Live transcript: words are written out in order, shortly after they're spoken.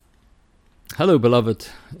Hello, beloved.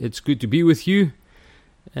 It's good to be with you.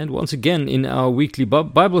 And once again, in our weekly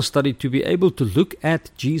Bible study, to be able to look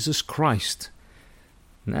at Jesus Christ.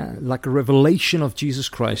 Like a revelation of Jesus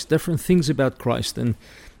Christ, different things about Christ. And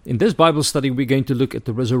in this Bible study, we're going to look at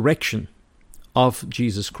the resurrection of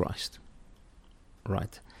Jesus Christ.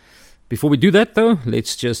 Right. Before we do that, though,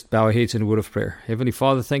 let's just bow our heads in a word of prayer. Heavenly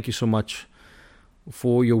Father, thank you so much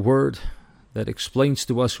for your word that explains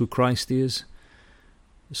to us who Christ is,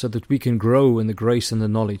 so that we can grow in the grace and the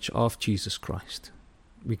knowledge of Jesus Christ.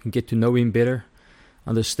 We can get to know Him better,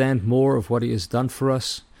 understand more of what He has done for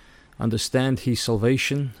us, understand His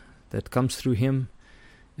salvation that comes through Him,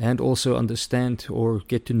 and also understand or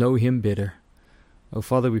get to know Him better. Oh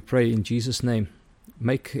Father, we pray in Jesus' name,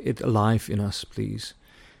 make it alive in us, please.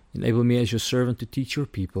 Enable me as your servant to teach your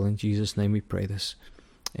people. In Jesus' name we pray this.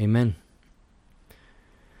 Amen.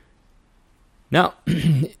 Now,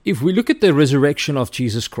 if we look at the resurrection of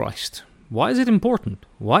Jesus Christ, why is it important?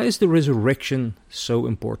 Why is the resurrection so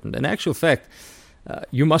important? In actual fact,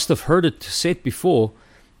 you must have heard it said before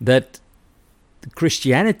that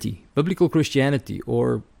Christianity, biblical Christianity,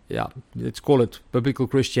 let's call it biblical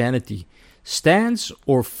Christianity, stands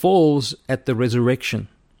or falls at the resurrection.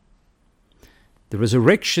 The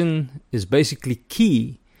resurrection is basically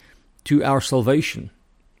key to our salvation.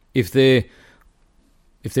 If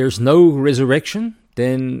there's no resurrection,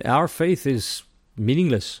 then our faith is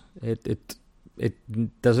meaningless. It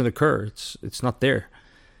doesn't occur. It's not there.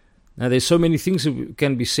 Now, there's so many things that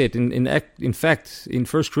can be said. In fact, in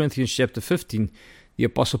 1 Corinthians chapter 15, the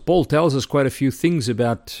Apostle Paul tells us quite a few things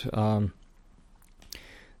about the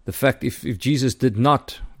fact if Jesus did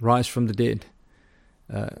not rise from the dead,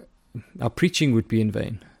 our preaching would be in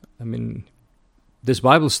vain. I mean, this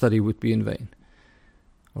Bible study would be in vain.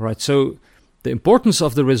 All right, so the importance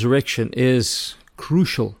of the resurrection is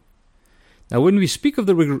crucial. Now, when we speak of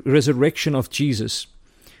the resurrection of Jesus,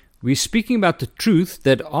 we're speaking about the truth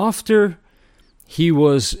that after He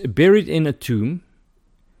was buried in a tomb,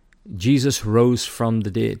 Jesus rose from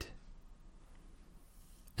the dead.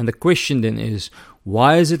 And the question then is,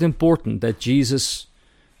 why is it important that Jesus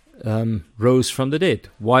rose from the dead?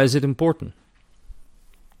 Why is it important?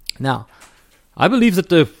 Now, I believe that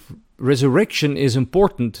the resurrection is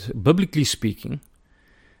important, biblically speaking,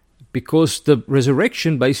 because the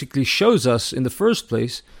resurrection basically shows us, in the first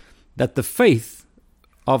place, that the faith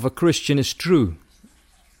of a Christian is true.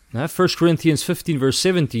 Now, 1 Corinthians 15 verse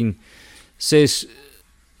 17 says,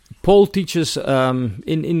 Paul teaches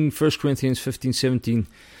in 1 Corinthians 15:17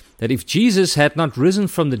 that if Jesus had not risen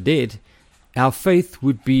from the dead, our faith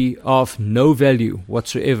would be of no value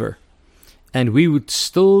whatsoever, and we would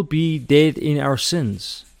still be dead in our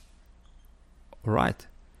sins. All right.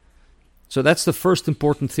 So that's the first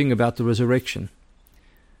important thing about the resurrection.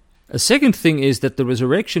 A second thing is that the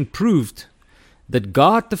resurrection proved that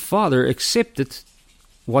God the Father accepted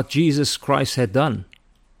what Jesus Christ had done.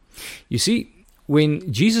 You see,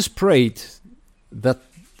 when Jesus prayed that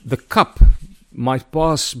the cup might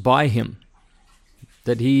pass by Him,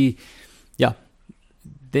 then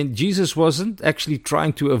Jesus wasn't actually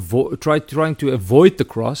trying to avoid the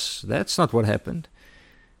cross. That's not what happened.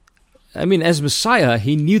 I mean, as Messiah,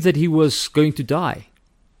 He knew that He was going to die.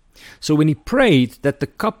 So when He prayed that the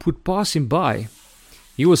cup would pass Him by,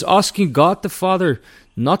 He was asking God the Father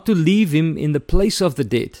not to leave Him in the place of the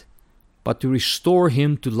dead, but to restore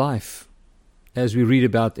Him to life, as we read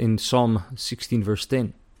about in Psalm 16 verse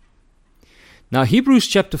 10. Now, Hebrews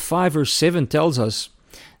chapter 5 verse 7 tells us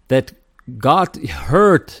that God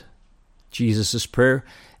heard Jesus' prayer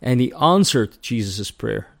and He answered Jesus'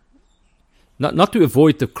 prayer. Not to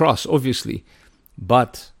avoid the cross, obviously,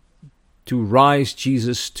 but to rise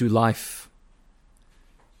Jesus to life.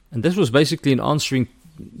 And this was basically in answering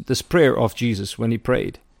this prayer of Jesus when He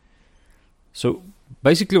prayed. So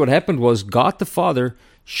basically what happened was God the Father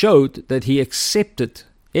showed that He accepted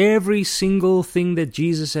every single thing that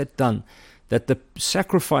Jesus had done, that the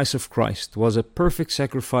sacrifice of Christ was a perfect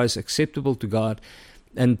sacrifice acceptable to God,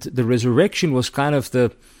 and the resurrection was kind of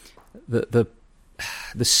the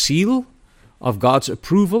seal of God's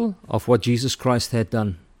approval of what Jesus Christ had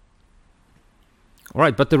done. All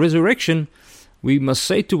right, but the resurrection, we must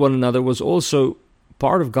say to one another, was also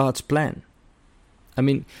part of God's plan. I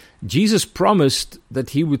mean, Jesus promised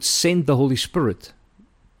that He would send the Holy Spirit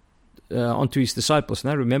onto His disciples.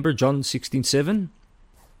 Now remember John 16:7?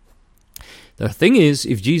 The thing is,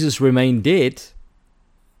 if Jesus remained dead,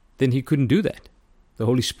 then He couldn't do that. The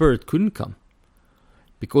Holy Spirit couldn't come,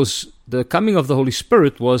 because the coming of the Holy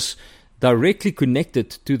Spirit was directly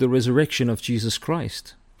connected to the resurrection of Jesus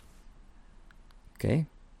Christ. Okay?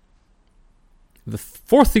 The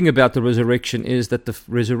fourth thing about the resurrection is that the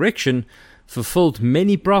resurrection fulfilled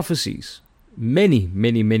many prophecies.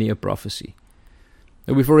 Many a prophecy.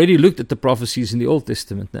 And we've already looked at the prophecies in the Old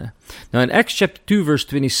Testament now. Now in Acts chapter 2 verse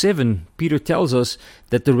 27, Peter tells us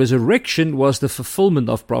that the resurrection was the fulfillment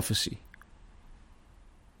of prophecy.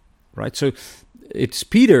 Right? So it's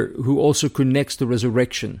Peter who also connects the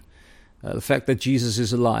resurrection. The fact that Jesus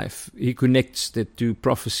is alive. He connects it to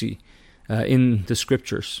prophecy in the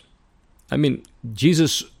scriptures. I mean,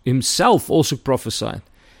 Jesus himself also prophesied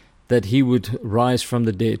that he would rise from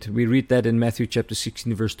the dead. We read that in Matthew chapter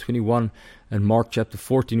 16 verse 21 and Mark chapter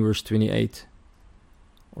 14 verse 28.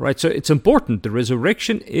 All right, so it's important. The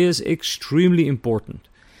resurrection is extremely important.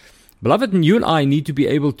 Beloved, and you and I need to be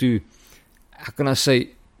able to, how can I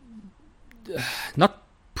say, not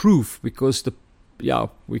prove, because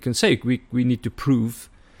we can say we need to prove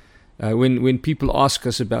when people ask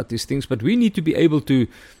us about these things, but we need to be able to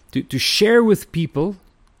share with people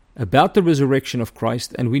about the resurrection of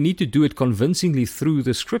Christ, and we need to do it convincingly through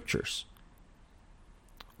the scriptures.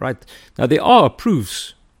 Right? Now, there are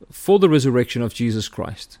proofs for the resurrection of Jesus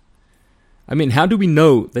Christ. I mean, how do we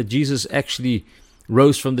know that Jesus actually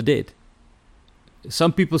rose from the dead?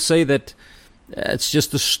 Some people say that it's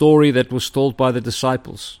just a story that was told by the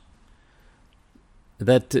disciples,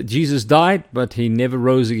 that Jesus died, but he never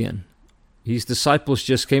rose again. His disciples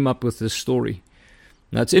just came up with this story.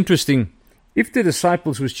 Now, it's interesting. If the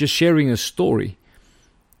disciples was just sharing a story,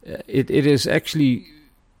 it is actually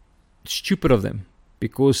stupid of them,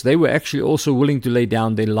 because they were actually also willing to lay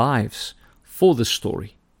down their lives for the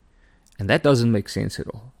story. And that doesn't make sense at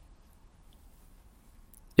all.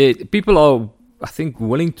 People are, I think,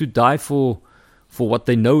 willing to die for what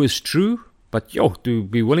they know is true, but to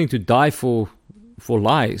be willing to die for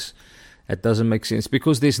lies, that doesn't make sense,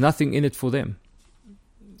 because there's nothing in it for them.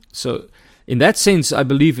 So, in that sense, I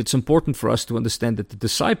believe it's important for us to understand that the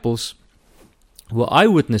disciples were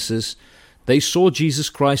eyewitnesses. They saw Jesus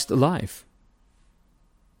Christ alive.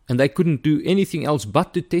 And they couldn't do anything else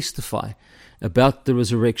but to testify about the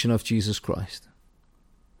resurrection of Jesus Christ.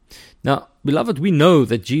 Now, beloved, we know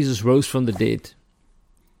that Jesus rose from the dead.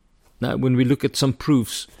 Now, when we look at some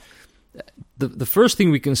proofs, the first thing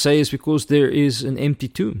we can say is because there is an empty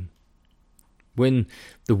tomb. When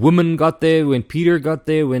the woman got there, when Peter got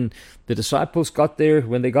there, when the disciples got there,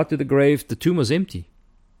 when they got to the grave, the tomb was empty.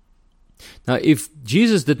 Now, if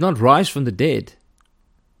Jesus did not rise from the dead,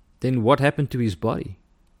 then what happened to his body?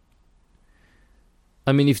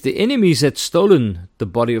 I mean, if the enemies had stolen the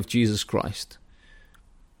body of Jesus Christ,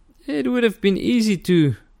 it would have been easy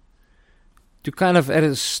to kind of at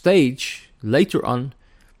a stage later on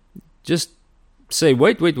just say,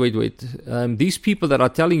 wait. These people that are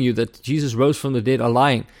telling you that Jesus rose from the dead are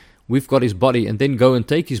lying. We've got his body, and then go and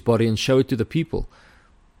take his body and show it to the people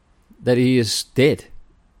that he is dead.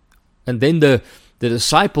 And then the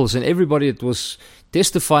disciples and everybody that was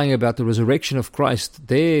testifying about the resurrection of Christ,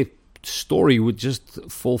 their story would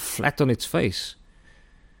just fall flat on its face.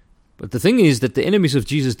 But the thing is that the enemies of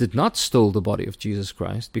Jesus did not steal the body of Jesus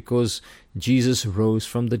Christ, because Jesus rose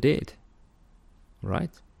from the dead. Right?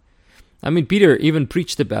 I mean, Peter even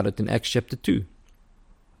preached about it in Acts chapter 2.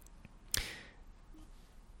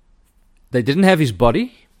 They didn't have his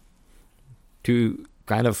body to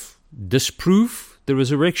kind of disprove the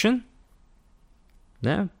resurrection.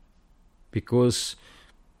 No, because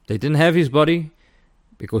they didn't have his body,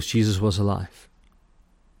 because Jesus was alive.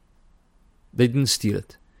 They didn't steal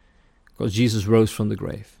it, because Jesus rose from the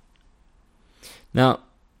grave. Now,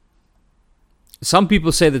 some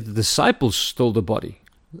people say that the disciples stole the body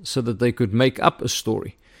so that they could make up a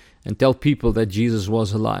story and tell people that Jesus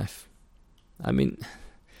was alive. I mean,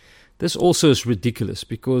 this also is ridiculous,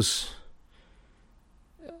 because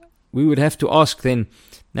we would have to ask then,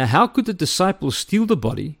 now how could the disciples steal the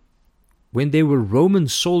body when there were Roman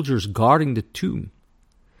soldiers guarding the tomb?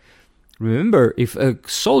 Remember, if a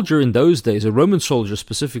soldier in those days, a Roman soldier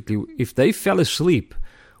specifically, if they fell asleep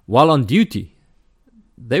while on duty,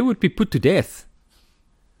 they would be put to death.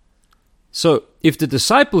 So, if the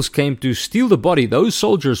disciples came to steal the body, those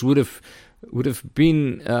soldiers would have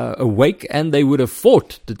been awake, and they would have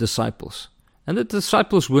fought the disciples. And the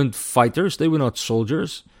disciples weren't fighters; they were not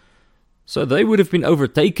soldiers. So they would have been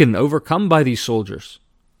overcome by these soldiers.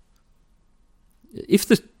 If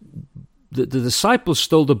the disciples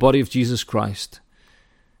stole the body of Jesus Christ,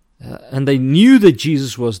 and they knew that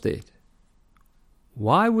Jesus was dead,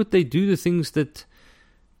 why would they do the things that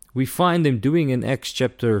we find them doing in Acts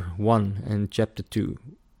chapter 1 and chapter 2?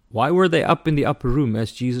 Why were they up in the upper room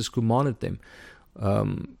as Jesus commanded them?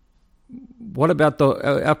 what about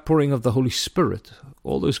the outpouring of the Holy Spirit?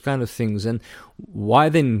 All those kind of things. And why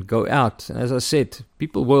then go out? As I said,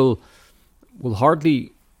 people will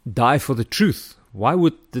hardly die for the truth. Why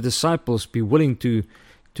would the disciples be willing to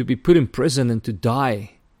be put in prison and to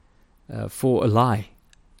die for a lie?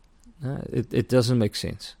 It doesn't make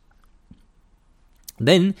sense.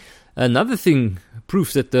 Then another thing,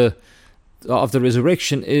 proof that of the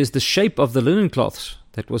resurrection, is the shape of the linen cloths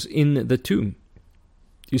that was in the tomb.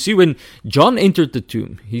 You see, when John entered the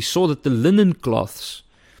tomb, he saw that the linen cloths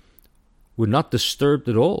were not disturbed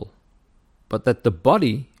at all, but that the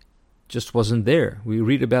body just wasn't there. We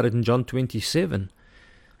read about it in John 27.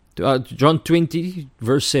 John 20,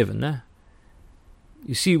 verse 7.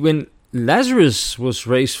 You see, when Lazarus was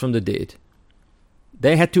raised from the dead,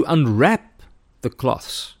 they had to unwrap the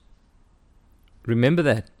cloths. Remember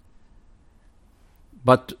that.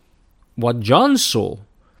 But what John saw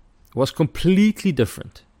was completely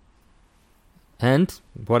different. And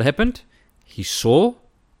what happened? He saw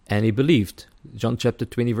and he believed. John chapter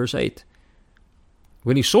 20, verse 8.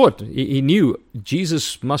 When he saw it, he knew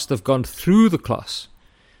Jesus must have gone through the cloths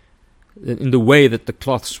in the way that the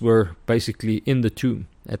cloths were basically in the tomb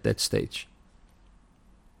at that stage.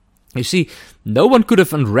 You see, no one could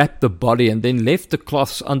have unwrapped the body and then left the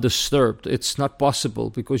cloths undisturbed. It's not possible,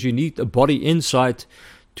 because you need a body inside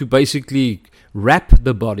to basically wrap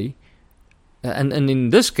the body. And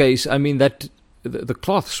in this case, I mean that the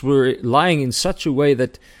cloths were lying in such a way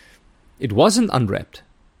that it wasn't unwrapped.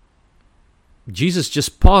 Jesus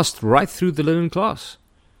just passed right through the linen cloths.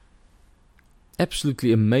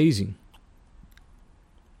 Absolutely amazing.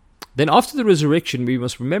 Then after the resurrection, we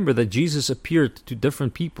must remember that Jesus appeared to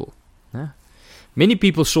different people. Many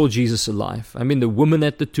people saw Jesus alive. I mean, the woman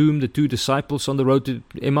at the tomb, the 2 disciples on the road to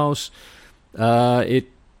Emmaus,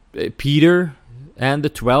 Peter and the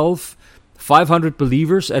 12, 500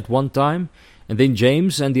 believers at one time, and then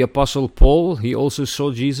James and the Apostle Paul, he also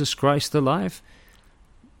saw Jesus Christ alive.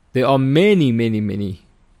 There are many, many, many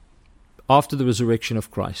after the resurrection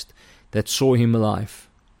of Christ that saw him alive.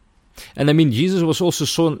 And I mean, Jesus was also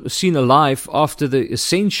seen alive after the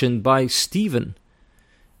ascension by Stephen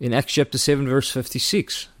in Acts chapter 7, verse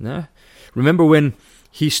 56. Remember when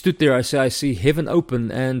he stood there, I see heaven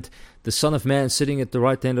open and the Son of Man sitting at the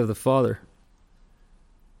right hand of the Father.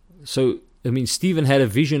 So, I mean, Stephen had a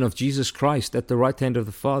vision of Jesus Christ at the right hand of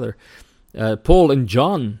the Father. Paul and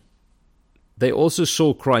John, they also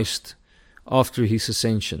saw Christ after his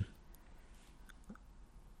ascension.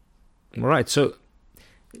 All right, so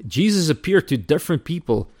Jesus appeared to different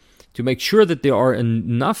people to make sure that there are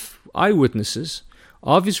enough eyewitnesses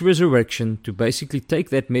of his resurrection to basically take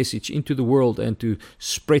that message into the world and to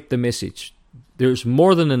spread the message. There's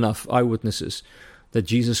more than enough eyewitnesses that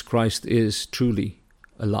Jesus Christ is truly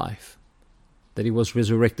alive, that he was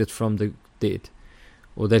resurrected from the dead,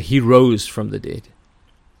 or that he rose from the dead.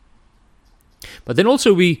 But then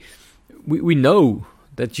also we know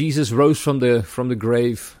that Jesus rose from the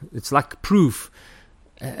grave. It's like proof,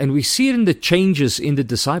 and we see it in the changes in the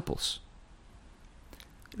disciples.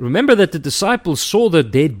 Remember that the disciples saw the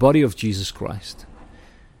dead body of Jesus Christ.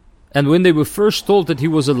 And when they were first told that he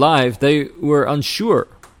was alive, they were unsure.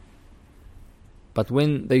 But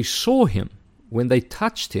when they saw him, when they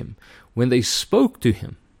touched him, when they spoke to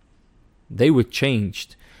him, they were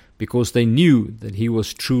changed because they knew that he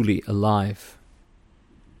was truly alive.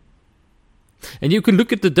 And you can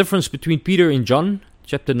look at the difference between Peter in John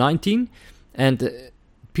chapter 19 and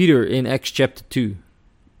Peter in Acts chapter 2.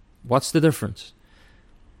 What's the difference?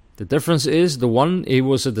 The difference is the one, he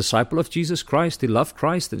was a disciple of Jesus Christ, he loved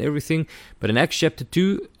Christ and everything. But in Acts chapter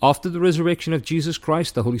 2, after the resurrection of Jesus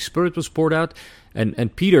Christ, the Holy Spirit was poured out,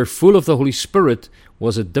 and Peter, full of the Holy Spirit,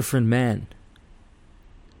 was a different man.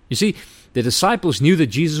 You see, the disciples knew that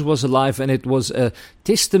Jesus was alive, and it was a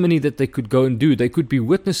testimony that they could go and do. They could be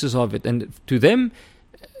witnesses of it, and to them,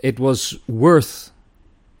 it was worth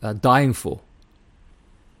dying for.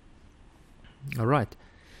 All right.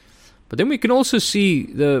 But then we can also see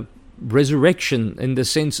the resurrection in the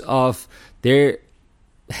sense of there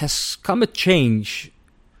has come a change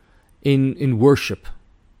in worship.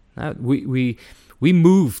 We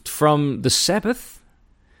moved from the Sabbath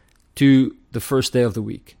to the first day of the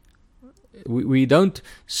week. We don't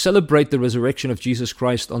celebrate the resurrection of Jesus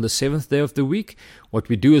Christ on the 7th day of the week. What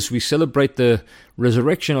we do is we celebrate the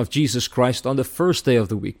resurrection of Jesus Christ on the first day of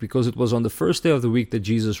the week, because it was on the first day of the week that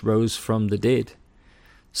Jesus rose from the dead.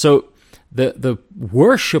 So the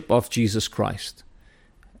worship of Jesus Christ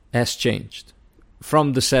has changed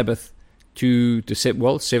from the Sabbath to the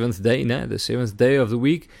 7th day, the 7th day of the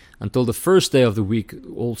week, until the first day of the week,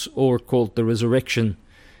 or called the resurrection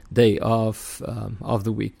day of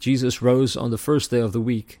the week. Jesus rose on the first day of the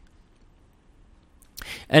week.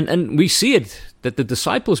 And we see it, that the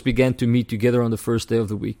disciples began to meet together on the first day of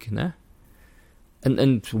the week. Nah?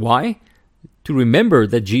 And why? To remember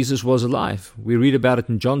that Jesus was alive. We read about it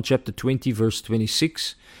in John chapter 20, verse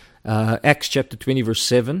 26, Acts chapter 20, verse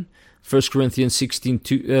 7, 1 Corinthians 16,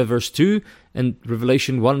 verse 2, and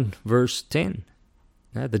Revelation 1, verse 10.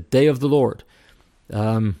 The day of the Lord.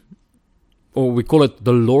 Or we call it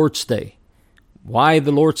the Lord's Day. Why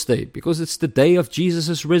the Lord's Day? Because it's the day of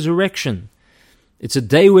Jesus' resurrection. It's a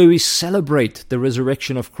day where we celebrate the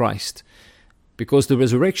resurrection of Christ, because the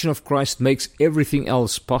resurrection of Christ makes everything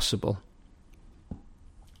else possible.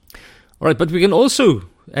 All right, but we can also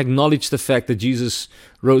acknowledge the fact that Jesus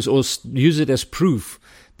rose, or use it as proof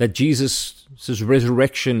that Jesus'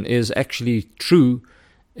 resurrection is actually true,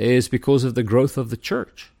 is because of the growth of the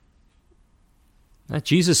church. Now,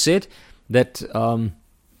 Jesus said that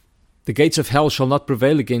the gates of hell shall not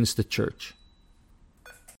prevail against the church.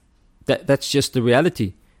 That's just the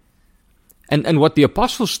reality. And what the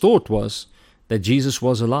apostles taught was that Jesus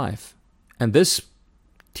was alive. And this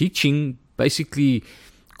teaching basically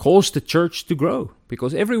caused the church to grow,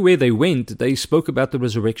 because everywhere they went, they spoke about the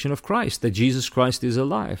resurrection of Christ, that Jesus Christ is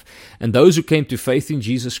alive. And those who came to faith in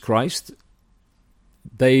Jesus Christ,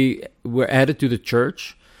 they were added to the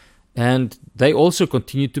church, and they also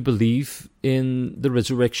continued to believe in the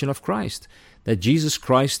resurrection of Christ, that Jesus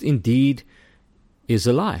Christ indeed is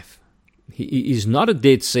alive. He is not a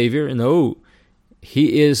dead Savior, no,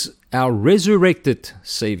 He is our resurrected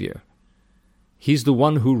Savior. He's the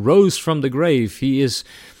one who rose from the grave. He is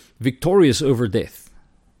victorious over death.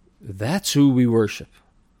 That's who we worship.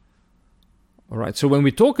 All right, so when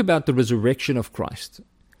we talk about the resurrection of Christ,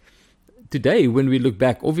 today, when we look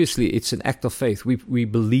back, obviously it's an act of faith. We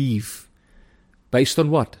believe based on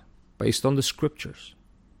what? Based on the Scriptures.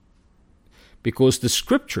 Because the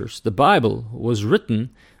Scriptures, the Bible, was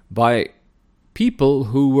written by people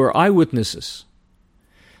who were eyewitnesses.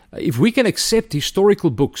 If we can accept historical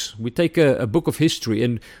books, we take a book of history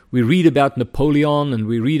and we read about Napoleon, and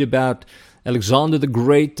we read about Alexander the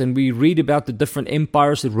Great, and we read about the different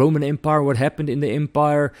empires, the Roman Empire, what happened in the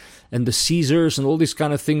empire, and the Caesars, and all these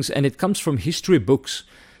kind of things, and it comes from history books,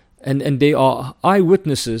 and they are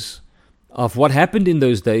eyewitnesses of what happened in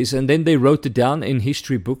those days, and then they wrote it down in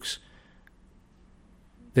history books.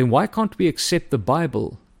 Then why can't we accept the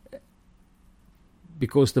Bible?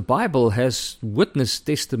 Because the Bible has witness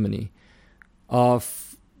testimony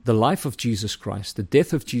of the life of Jesus Christ, the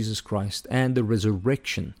death of Jesus Christ, and the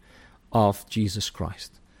resurrection of Jesus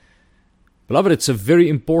Christ. Beloved, it's a very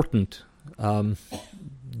important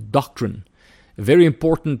doctrine, a very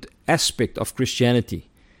important aspect of Christianity.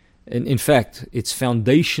 And in fact, it's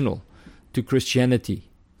foundational to Christianity,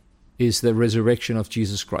 is the resurrection of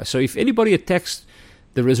Jesus Christ. So if anybody attacks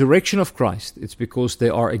the resurrection of Christ, it's because they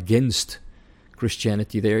are against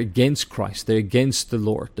Christianity. They're against Christ. They're against the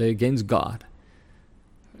Lord. They're against God.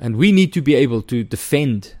 And we need to be able to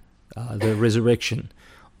defend the resurrection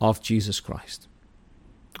of Jesus Christ.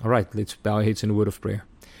 All right, let's bow our heads in a word of prayer.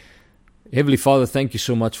 Heavenly Father, thank you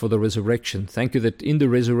so much for the resurrection. Thank you that in the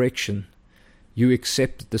resurrection you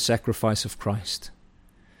accepted the sacrifice of Christ.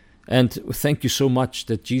 And thank you so much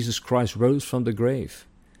that Jesus Christ rose from the grave.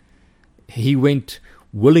 He went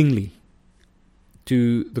willingly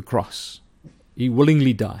to the cross. He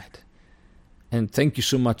willingly died. And thank you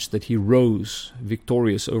so much that He rose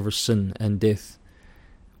victorious over sin and death.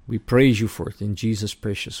 We praise you for it in Jesus'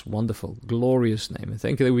 precious, wonderful, glorious name. And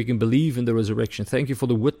thank you that we can believe in the resurrection. Thank you for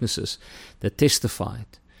the witnesses that testified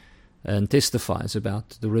and testifies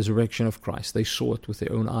about the resurrection of Christ. They saw it with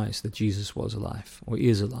their own eyes that Jesus was alive, or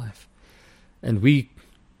is alive. And we,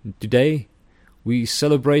 today, we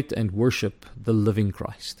celebrate and worship the living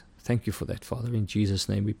Christ. Thank you for that, Father. In Jesus'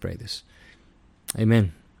 name we pray this.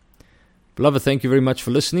 Amen. Beloved, thank you very much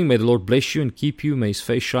for listening. May the Lord bless you and keep you. May His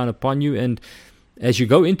face shine upon you. And as you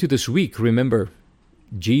go into this week, remember,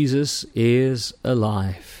 Jesus is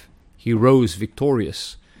alive. He rose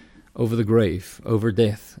victorious over the grave, over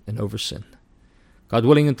death, and over sin. God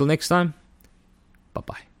willing, until next time,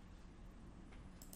 bye-bye.